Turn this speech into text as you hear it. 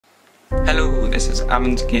Hello, this is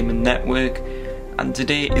Ammons Gaming Network, and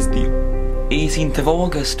today is the 18th of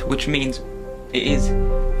August, which means it is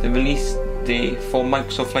the release day for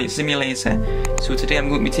Microsoft Flight Simulator. So today I'm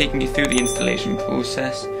going to be taking you through the installation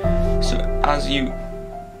process. So as you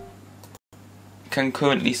can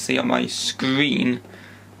currently see on my screen,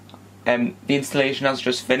 the installation has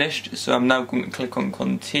just finished, so I'm now going to click on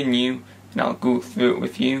continue and I'll go through it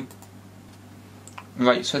with you.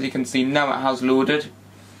 Right, so as you can see now it has loaded.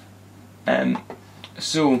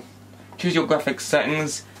 So choose your graphics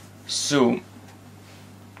settings. So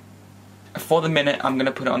for the minute I'm going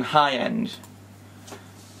to put it on high end.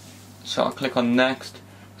 So I'll click on next.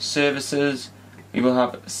 Services, we will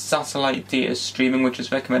have satellite data streaming, which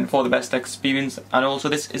is recommended for the best experience, and also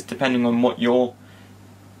this is depending on what your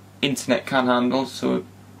internet can handle, so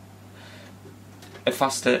a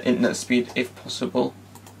faster internet speed if possible.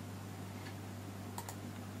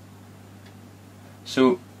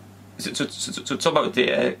 So it's about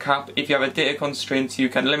data cap. If you have a data constraint, you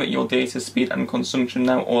can limit your data speed and consumption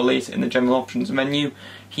now or later in the general options menu.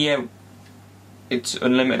 Here it's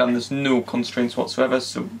unlimited and there's no constraints whatsoever,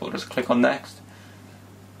 so we'll just click on next.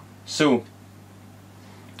 So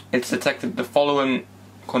it's detected the following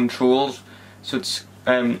controls. So it's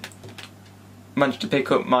managed to pick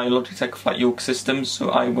up my Logitech Flight Yoke system, so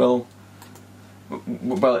I will,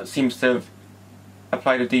 well, it seems to have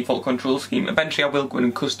applied a default control scheme. Eventually I will go in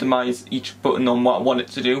and customise each button on what I want it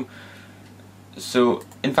to do. So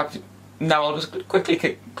in fact now I'll just quickly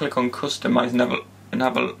click on customise and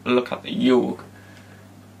have a look at the yoke.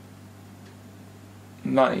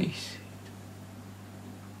 Nice.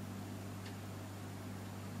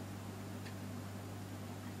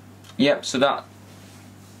 Yep, so that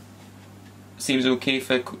seems okay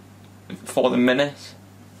for the minute.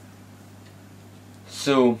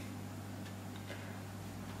 So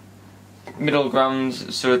middle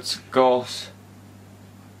grounds, so it's got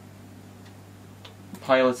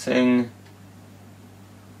piloting,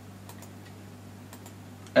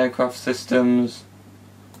 aircraft systems,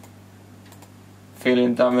 failure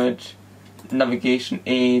and damage, navigation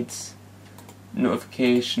aids,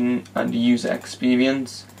 notification, and user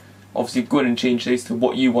experience. Obviously go in and change these to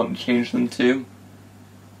what you want to change them to.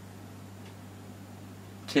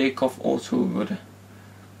 Takeoff auto rudder,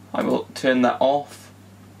 I will turn that off.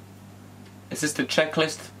 Assisted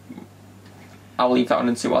checklist, I'll leave that on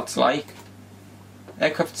and see what it's like.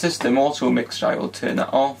 Aircraft system auto mixture, I will turn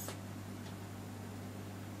that off.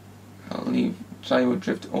 I'll leave gyro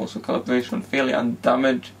drift auto calibration, failure and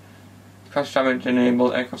damage, crash damage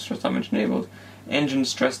enabled, aircraft stress damage enabled, engine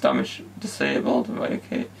stress damage disabled. Right,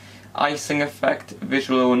 okay. Icing effect,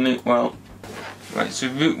 visual only. Well, right. So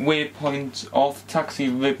route waypoint off, taxi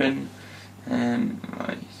ribbon.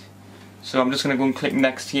 Right. So I'm just going to go and click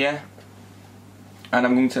next here, and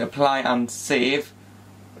I'm going to apply and save.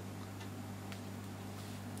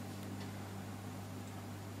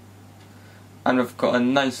 And we've got a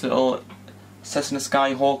nice little Cessna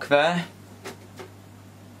Skyhawk there.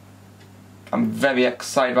 I'm very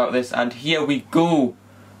excited about this, and here we go.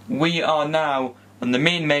 We are now on the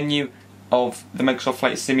main menu of the Microsoft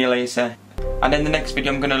Flight Simulator, and in the next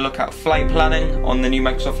video I'm going to look at flight planning on the new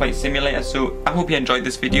Microsoft Flight Simulator. So I hope you enjoyed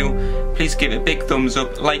this video. Please give it a big thumbs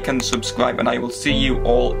up, like and subscribe, and I will see you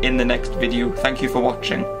all in the next video. Thank you for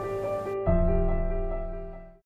watching.